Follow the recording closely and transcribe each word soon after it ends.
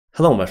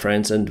Hello my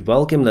friends and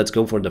welcome. Let's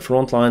go for the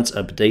front lines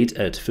update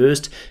at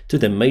first to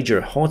the major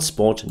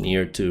hotspot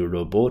near to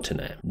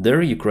Robotyne.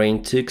 There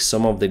Ukraine took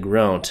some of the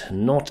ground,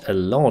 not a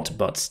lot,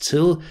 but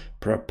still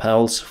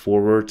propels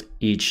forward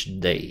each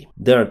day.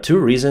 There are two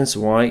reasons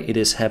why it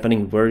is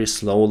happening very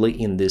slowly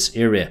in this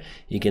area.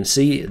 You can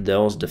see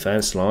those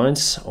defense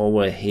lines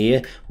over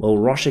here. Well,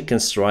 Russia can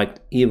strike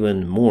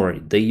even more.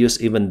 They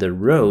use even the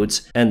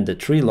roads and the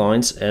tree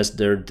lines as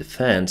their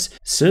defense.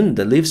 Soon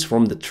the leaves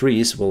from the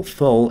trees will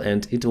fall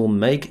and it will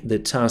make the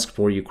task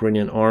for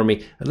Ukrainian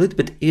army a little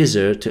bit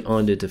easier to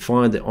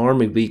identify the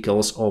army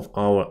vehicles of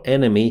our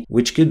enemy,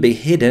 which could be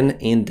hidden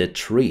in the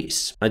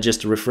trees. I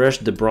just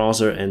refreshed the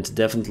browser and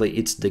definitely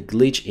it's the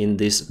glitch in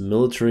this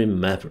military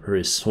map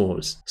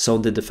resource. So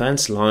the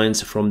defense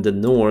lines from the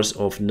north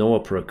of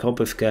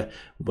Novoprokopivka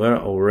were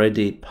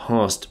already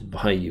passed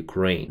by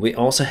Ukraine. We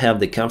also have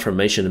the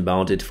confirmation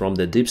about it from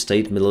the deep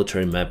state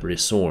military map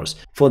resource.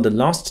 For the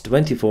last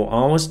 24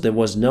 hours there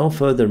was no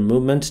further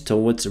movement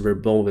towards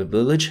Verbove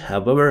village.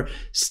 However,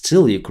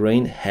 still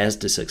Ukraine has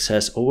the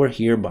success over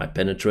here by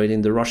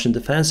penetrating the Russian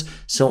defense,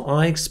 so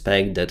I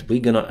expect that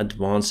we're gonna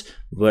advance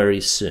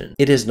very soon.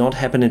 It is not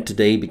happening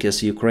today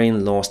because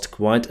Ukraine lost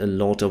quite a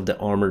lot of the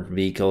armored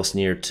vehicles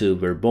near to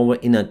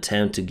Verbove in an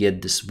attempt to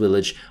get this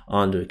village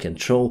under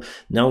control.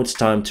 Now it's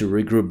time to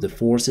regroup the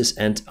forces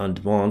and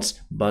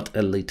advance, but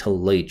a little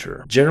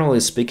later. Generally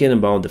speaking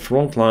about the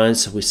front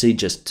lines, we see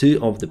just two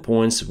of the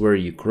points where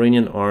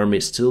Ukrainian army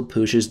still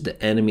pushes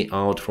the enemy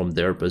out from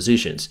their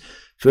positions.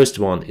 First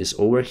one is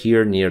over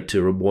here near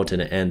to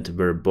Robotyne and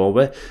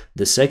Verbove.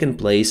 The second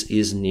place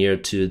is near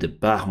to the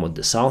Bakhmut,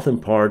 the southern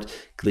part.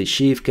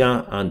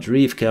 Klishivka and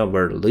Andriivka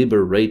were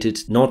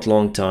liberated not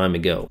long time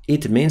ago.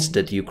 It means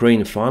that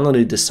Ukraine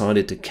finally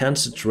decided to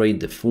concentrate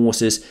the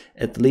forces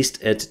at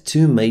least at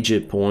two major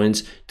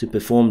points to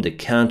perform the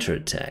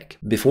counterattack.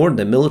 Before,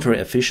 the military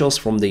officials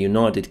from the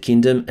United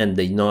Kingdom and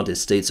the United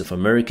States of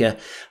America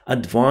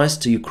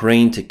advised to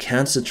Ukraine to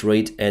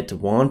concentrate at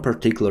one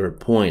particular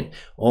point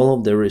all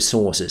of their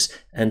resources,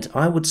 and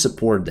I would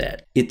support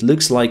that. It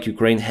looks like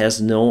Ukraine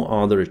has no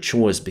other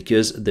choice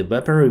because the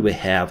weaponry we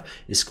have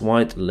is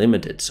quite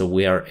limited, so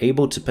we are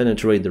able to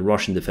penetrate the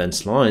Russian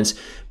defense lines,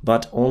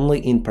 but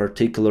only in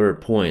particular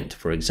point,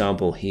 for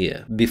example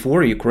here.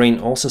 Before, Ukraine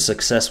also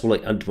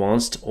successfully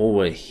advanced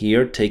over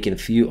here, taking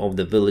few of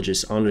the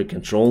villages under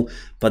control,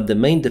 but the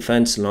main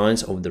defense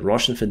lines of the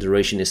Russian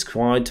Federation is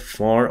quite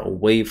far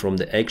away from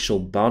the actual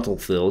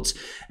battlefields,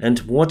 and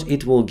what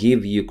it will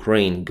give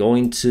Ukraine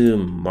going to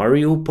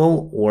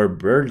Mariupol or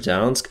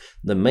Berdyansk,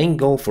 the main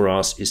goal for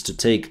us is to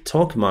take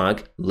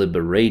Tokmak,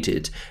 liberate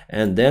it,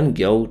 and then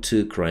go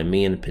to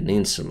Crimean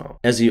Peninsula.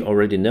 As you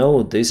already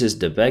know, this is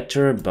the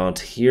vector, but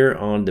here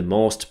are the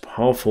most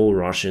powerful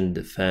Russian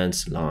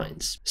defense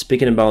lines.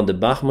 Speaking about the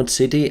Bakhmut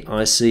city,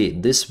 I see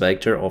this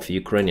vector of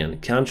Ukrainian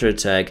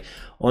counterattack.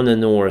 On the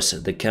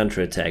north, the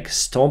counterattack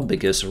stopped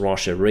because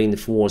Russia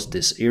reinforced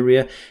this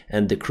area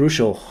and the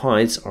crucial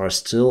heights are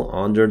still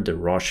under the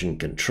Russian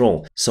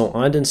control. So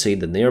I don't see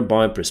the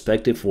nearby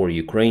perspective for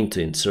Ukraine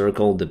to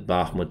encircle the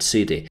Bakhmut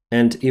city.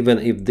 And even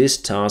if this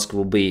task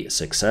will be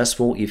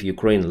successful, if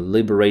Ukraine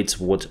liberates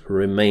what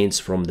remains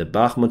from the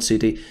Bakhmut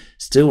city,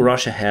 still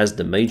Russia has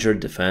the major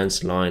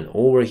defense line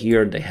over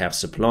here, they have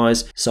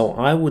supplies, so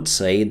I would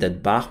say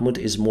that Bakhmut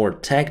is more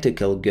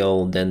tactical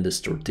goal than the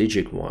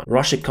strategic one.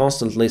 Russia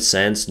constantly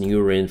sends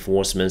new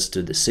reinforcements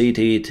to the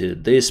city, to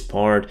this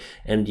part,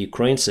 and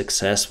Ukraine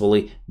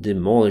successfully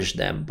demolished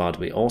them, but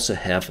we also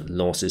have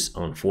losses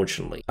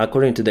unfortunately.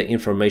 According to the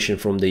information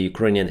from the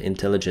Ukrainian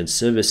intelligence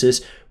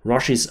services,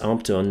 Russia is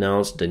up to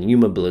announce the new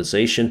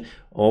mobilization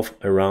of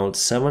around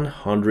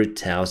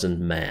 700,000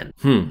 men.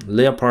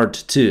 Leopard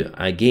 2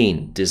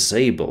 again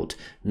disabled.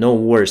 No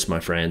worries my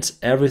friends,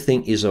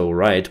 everything is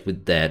alright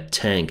with that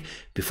tank.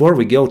 Before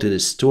we go to the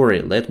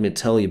story, let me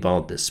tell you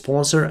about the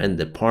sponsor and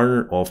the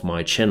partner of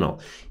my channel.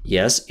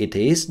 Yes, it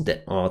is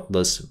the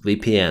Atlas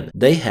VPN.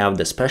 They have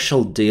the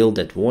special deal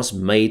that was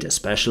made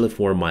especially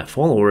for my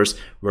followers,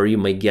 where you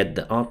may get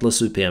the Atlas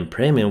VPN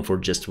Premium for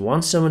just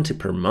 $170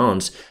 per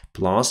month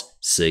plus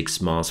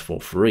 6 months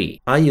for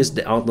free. I use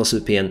the Atlas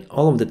VPN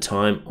all of the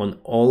time on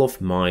all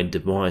of my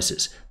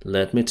devices.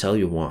 Let me tell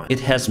you why. It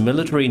has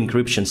military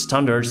encryption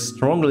standards,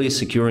 strongly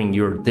securing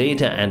your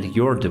data and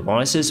your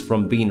devices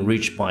from being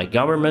reached by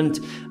government,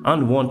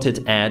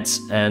 unwanted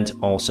ads, and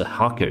also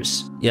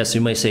hackers. Yes,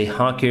 you may say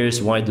hackers,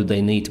 why do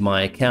they need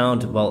my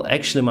account? Well,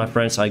 actually, my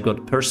friends, I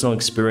got personal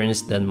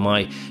experience that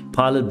my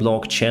pilot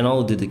blog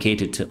channel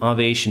dedicated to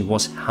aviation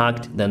was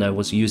hacked. Then I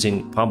was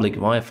using public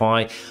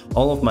Wi-Fi.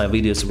 All of my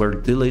videos were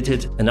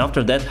deleted, and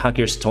after that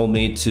hackers told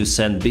me to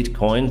send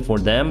Bitcoin for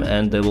them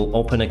and they will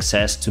open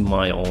access to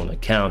my own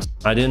account.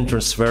 I didn't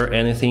transfer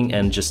anything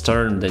and just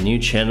started the new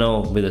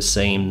channel with the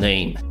same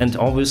name. And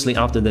obviously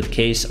after that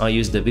case I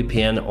use the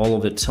VPN all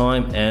of the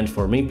time, and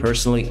for me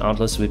personally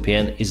Atlas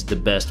VPN is the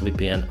best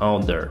VPN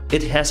out there.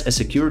 It has a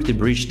security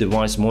breach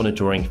device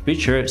monitoring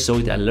feature, so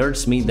it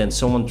alerts me that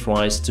someone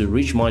tries to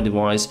reach my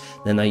device.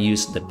 Then I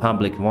use the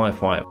public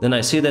Wi-Fi. Then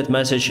I see that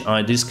message,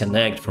 I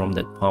disconnect from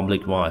that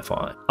public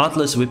Wi-Fi.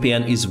 Atlas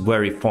VPN is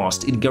very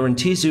fast. It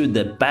guarantees you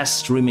the best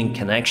streaming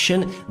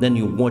connection, then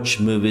you watch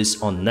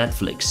movies on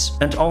Netflix.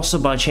 And also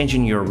by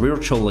changing your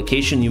virtual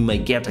location you may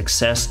get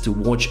access to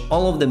watch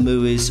all of the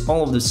movies,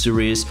 all of the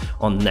series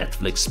on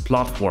Netflix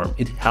platform.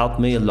 It helped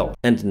me a lot.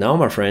 And now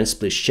my friends,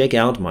 please check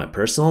out my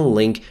personal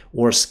link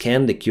or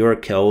scan the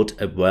QR code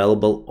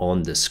available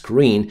on the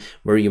screen,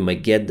 where you may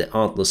get the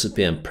Atlas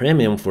VPN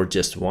Premium for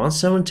just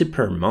 $170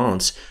 per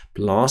month.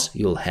 Plus,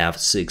 you'll have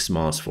 6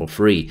 months for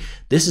free.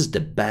 This is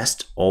the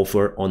best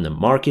offer on the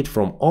market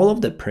from all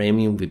of the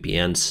premium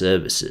VPN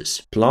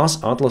services.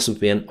 Plus, Atlas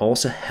VPN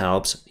also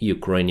helps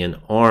Ukrainian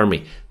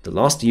army. The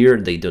last year,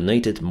 they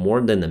donated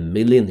more than €1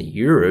 million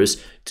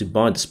to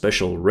buy the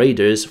special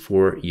radars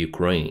for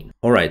Ukraine.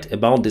 Alright,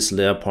 about this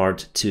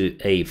Leopard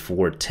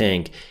 2A4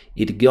 tank.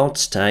 It got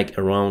stuck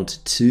around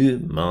 2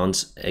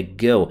 months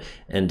ago,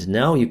 and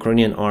now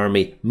Ukrainian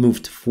army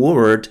moved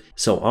forward,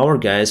 so our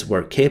guys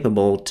were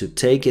capable to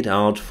take it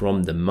out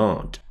from the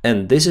mud.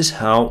 And this is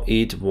how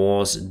it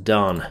was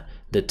done.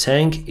 The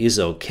tank is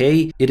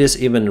okay, it is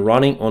even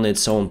running on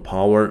its own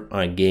power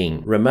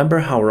again. Remember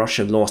how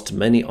Russia lost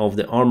many of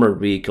the armored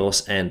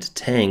vehicles and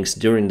tanks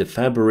during the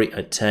February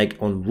attack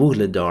on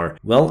Vuhledar?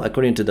 Well,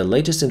 according to the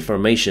latest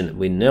information,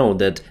 we know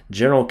that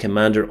General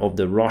Commander of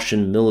the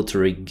Russian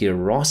military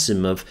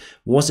Gerasimov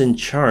was in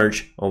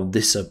charge of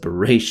this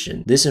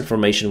operation. This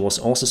information was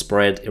also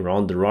spread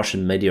around the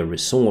Russian media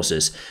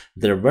resources.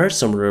 There were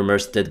some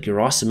rumors that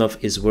Gerasimov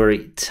is a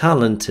very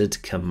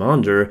talented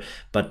commander,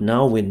 but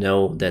now we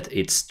know that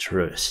it's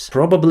truth.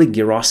 Probably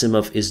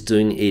Gerasimov is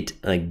doing it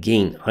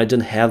again. I don't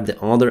have the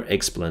other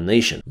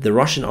explanation. The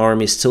Russian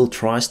army still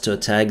tries to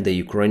attack the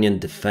Ukrainian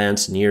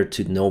defense near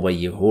to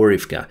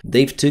Novaya-Horivka.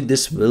 They took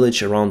this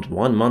village around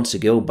 1 month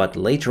ago, but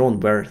later on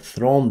were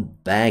thrown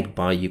back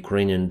by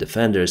Ukrainian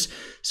defenders.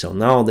 So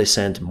now they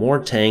sent more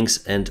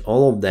tanks and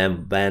all of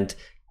them went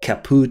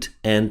Kaputt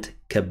and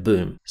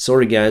kaboom.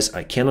 Sorry guys,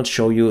 I cannot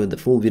show you the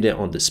full video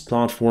on this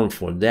platform.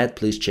 For that,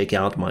 please check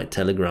out my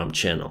Telegram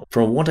channel.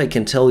 From what I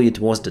can tell you, it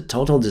was the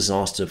total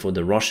disaster for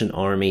the Russian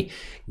army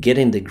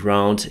getting the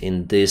ground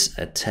in this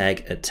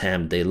attack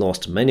attempt. They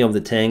lost many of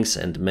the tanks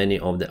and many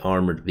of the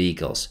armored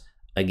vehicles.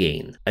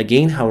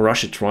 Again, how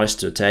Russia tries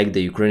to attack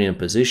the Ukrainian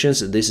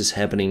positions. This is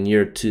happening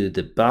near to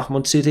the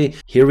Bakhmut city.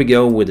 Here we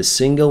go with a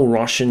single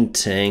Russian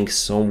tank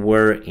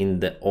somewhere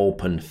in the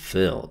open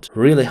field.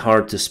 Really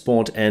hard to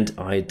spot and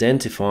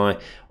identify.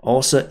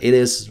 Also, it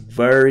is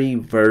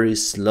very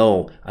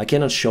slow. I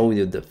cannot show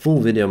you the full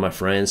video, my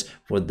friends.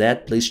 For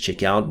that, please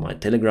check out my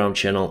Telegram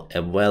channel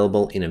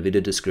available in a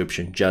video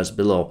description just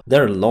below.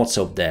 There are lots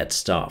of that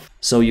stuff.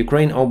 So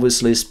Ukraine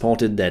obviously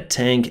spotted that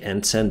tank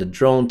and sent a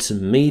drone to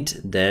meet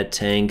that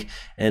tank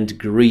and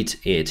greet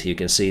it. You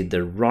can see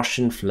the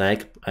Russian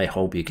flag. I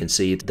hope you can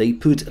see it. They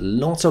put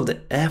lots of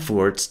the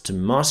efforts to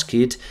mask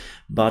it,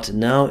 but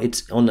now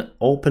it's on an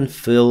open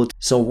field.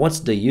 So what's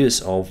the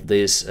use of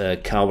this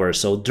cover?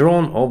 So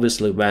drone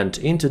obviously went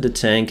into the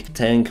tank.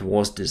 Tank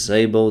was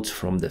disabled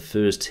from the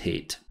first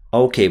hit.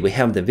 Okay, we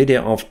have the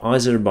video of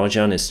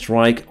Azerbaijan's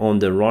strike on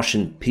the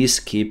Russian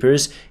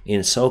peacekeepers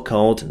in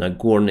so-called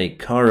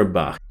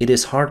Nagorno-Karabakh. It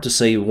is hard to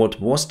say what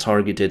was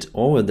targeted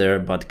over there,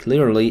 but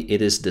clearly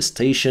it is the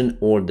station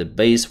or the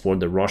base for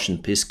the Russian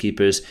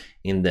peacekeepers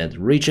in that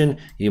region.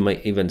 You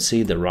may even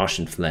see the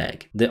Russian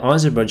flag. The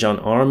Azerbaijan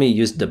army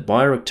used the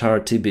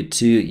Bayraktar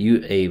TB2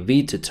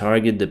 UAV to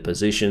target the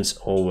positions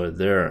over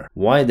there.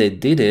 Why they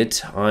did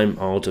it, I'm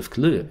out of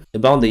clue.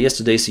 About the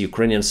yesterday's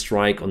Ukrainian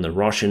strike on the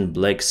Russian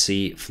Black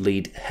Sea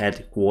Fleet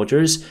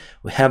headquarters,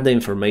 we have the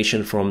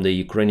information from the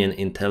Ukrainian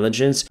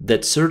intelligence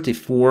that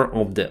 34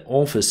 of the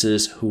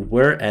officers who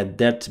were at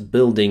that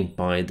building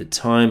by the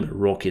time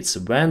rockets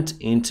went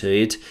into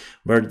it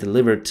were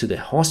delivered to the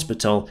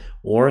hospital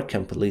or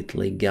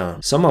completely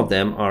gone. Some of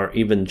them are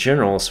even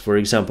generals, for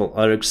example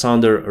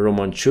Alexander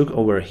Romanchuk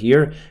over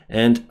here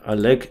and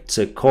Oleg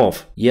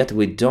Tsekov. Yet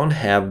we don't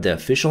have the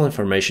official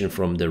information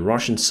from the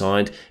Russian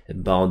side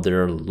about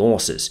their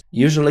losses.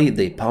 Usually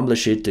they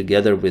publish it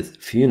together with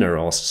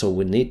funerals, so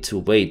we need to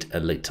wait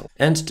a little.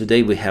 And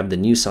today we have the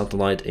new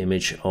satellite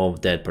image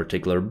of that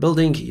particular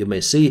building. You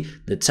may see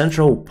the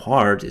central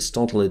part is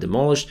totally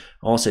demolished.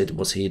 Also it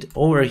was hit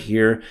over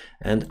here,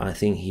 and I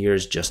think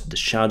here's just the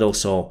shadow,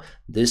 so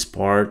this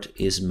part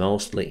is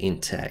mostly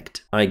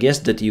intact. I guess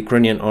that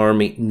Ukrainian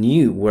army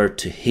knew where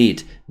to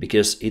hit,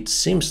 because it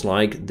seems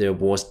like there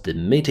was the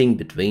meeting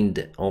between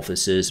the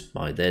officers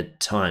by that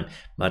time.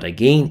 But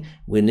again,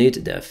 we need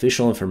the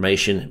official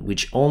information,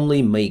 which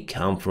only may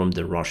come from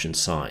the Russian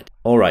side.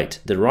 Alright,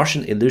 the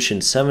Russian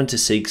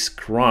Ilyushin-76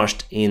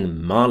 crashed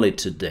in Mali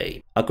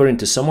today. According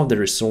to some of the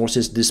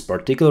resources, this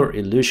particular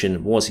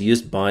Ilyushin was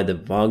used by the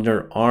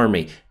Wagner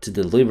army to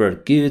deliver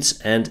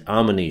goods and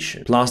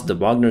ammunition, plus the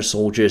Wagner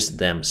soldiers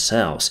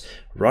themselves.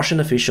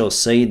 Russian officials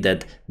say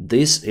that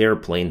this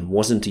airplane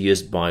wasn't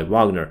used by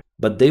Wagner,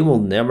 but they will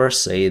never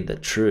say the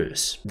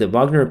truth. The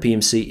Wagner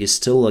PMC is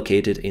still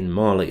located in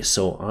Mali,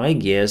 so I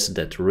guess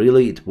that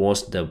really it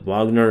was the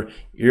Wagner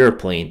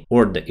airplane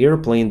or the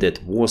airplane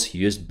that was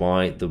used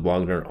by the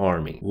Wagner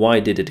army. Why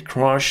did it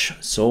crash?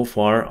 So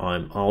far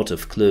I'm out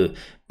of clue.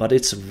 But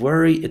it's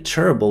a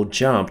terrible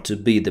job to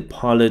be the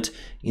pilot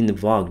in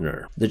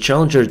Wagner. The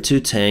Challenger 2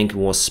 tank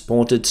was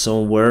spotted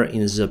somewhere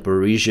in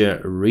Zaporizhia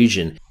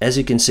region. As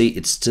you can see,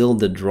 it's still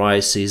the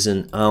dry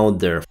season out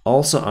there.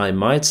 Also, I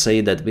might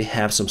say that we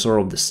have some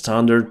sort of the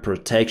standard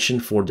protection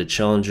for the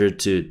Challenger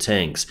 2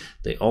 tanks.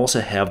 They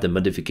also have the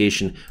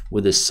modification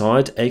with the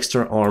side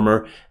extra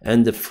armor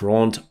and the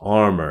front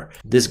armor.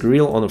 This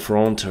grille on the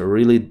front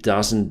really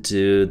doesn't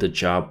do the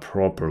job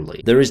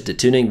properly. There is the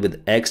tuning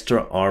with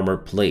extra armor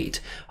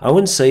plate. I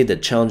wouldn't say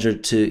that Challenger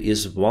 2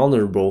 is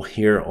vulnerable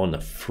here on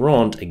the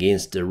front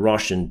against the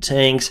Russian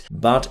tanks,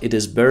 but it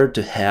is better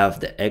to have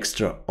the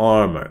extra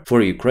armor.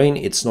 For Ukraine,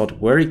 it's not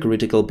very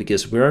critical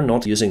because we are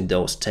not using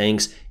those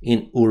tanks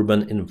in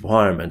urban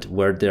environment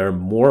where they are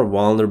more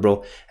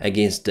vulnerable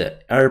against the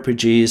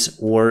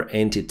RPGs or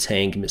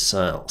anti-tank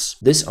missiles.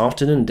 This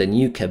afternoon, the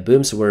new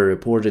kabooms were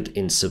reported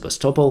in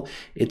Sevastopol.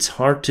 It's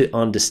hard to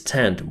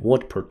understand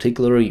what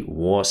particularly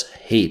was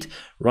hit.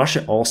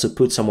 Russia also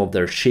put some of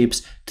their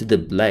ships to the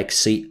Black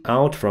Sea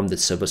out from the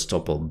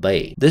Sevastopol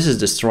Bay. This is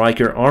the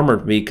Striker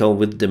armored vehicle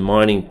with the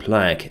mining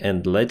plaque,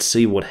 and let's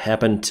see what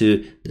happened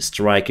to the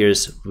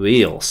Striker's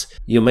wheels.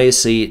 You may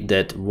see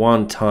that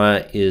one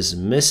tire is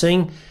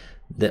missing,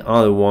 the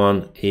other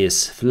one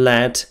is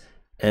flat,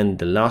 and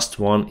the last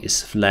one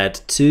is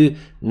flat too.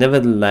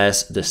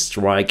 Nevertheless, the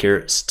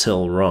Striker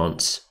still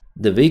runs.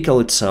 The vehicle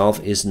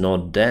itself is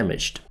not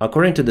damaged.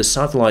 According to the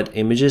satellite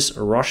images,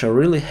 Russia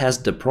really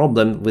has the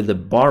problem with the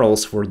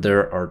barrels for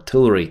their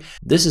artillery.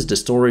 This is the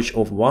storage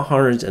of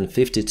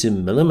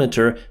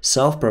 152mm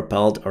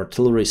self-propelled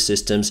artillery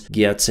systems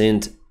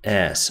Gerasimov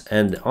S,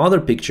 and the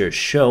other picture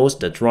shows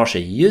that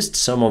Russia used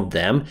some of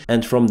them,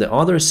 and from the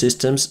other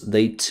systems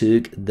they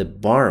took the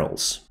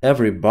barrels.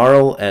 Every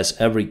barrel, as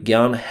every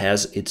gun,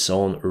 has its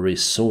own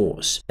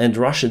resource, and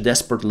Russia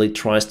desperately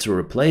tries to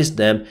replace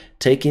them,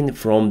 taking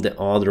from the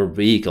other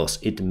vehicles.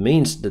 It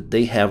means that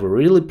they have a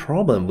really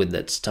problem with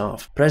that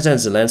stuff. President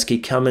Zelensky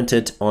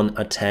commented on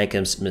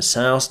ATACMS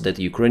missiles that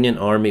Ukrainian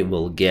army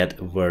will get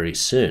very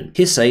soon.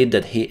 He said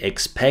that he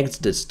expects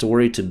the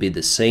story to be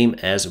the same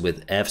as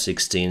with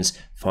F-16's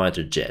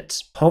fighter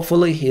jets.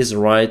 Hopefully he is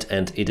right,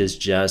 and it is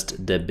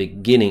just the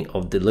beginning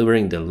of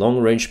delivering the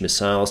long-range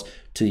missiles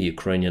to the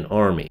Ukrainian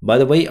army. By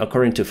the way,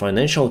 according to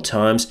Financial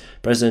Times,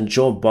 President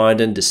Joe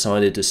Biden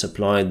decided to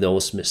supply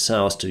those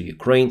missiles to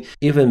Ukraine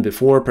even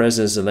before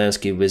President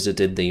Zelensky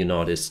visited the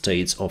United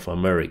States of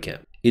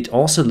America. It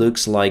also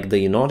looks like the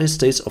United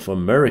States of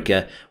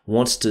America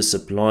wants to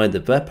supply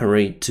the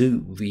weaponry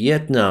to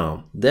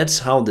Vietnam. That's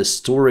how the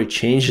story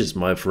changes,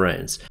 my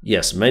friends.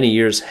 Yes, many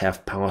years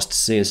have passed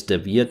since the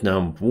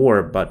Vietnam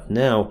War, but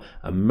now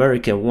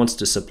America wants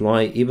to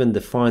supply even the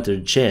fighter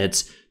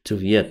jets to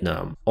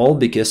Vietnam. All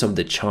because of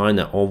the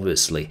China,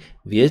 obviously.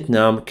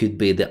 Vietnam could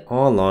be the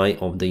ally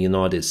of the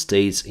United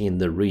States in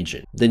the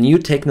region. The new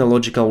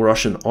technological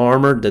Russian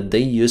armor that they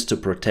use to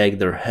protect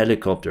their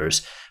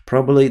helicopters,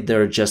 probably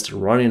they're just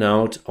running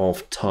out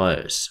of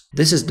tires.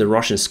 This is the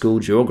Russian school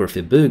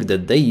geography book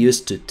that they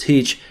used to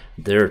teach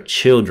their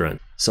children.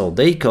 So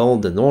they call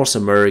the North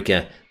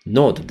America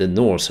not the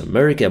North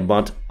America,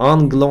 but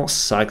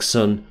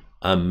Anglo-Saxon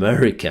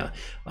America.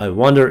 I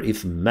wonder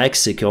if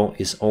Mexico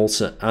is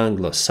also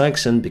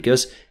Anglo-Saxon,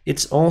 because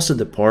it's also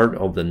the part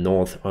of the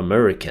North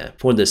America.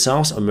 For the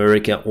South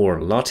America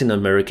or Latin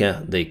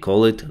America, they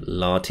call it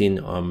Latin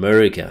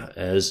America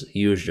as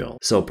usual.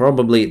 So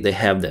probably they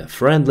have the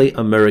friendly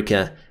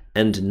America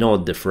and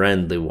not the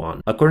friendly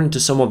one. According to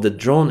some of the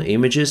drone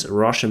images,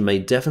 Russia may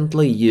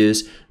definitely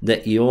use the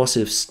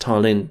Iosif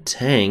Stalin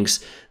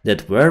tanks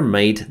that were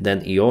made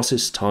when Iosif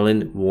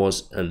Stalin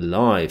was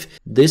alive.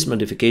 This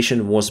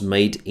modification was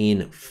made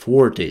in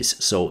 40s,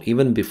 so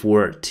even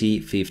before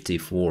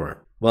T-54.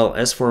 Well,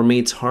 as for me,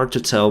 it's hard to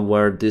tell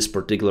where this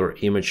particular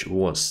image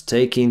was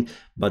taken,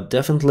 but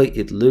definitely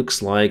it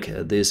looks like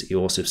this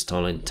Iosif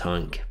Stalin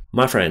tank.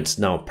 My friends,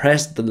 now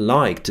press the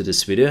like to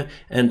this video,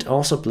 and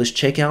also please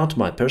check out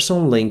my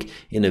personal link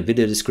in the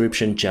video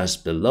description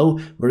just below,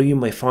 where you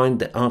may find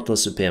the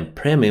Atlas VPN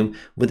Premium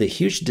with a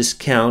huge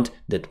discount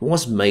that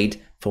was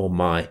made for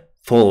my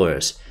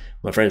followers.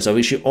 My friends, I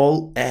wish you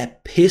all a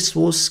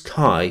peaceful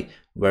sky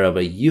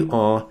wherever you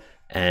are,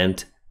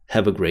 and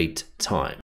have a great time.